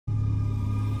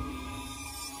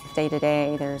day to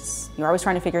day. You're always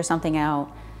trying to figure something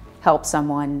out, help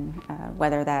someone,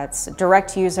 whether that's a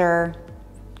direct user,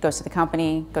 goes to the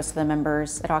company, goes to the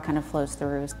members, it all kind of flows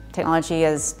through. Technology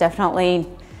is definitely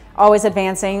always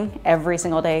advancing. Every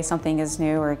single day something is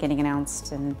new or getting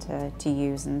announced and to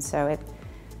use, and so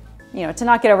to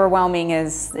not get overwhelming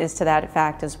is to that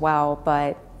fact as well,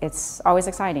 but it's always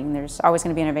exciting. There's always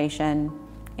going to be innovation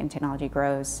and technology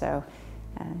grows, so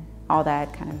all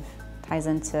that kind of ties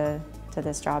into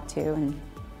this job too, and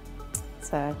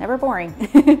it's never boring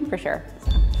for sure.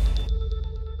 So.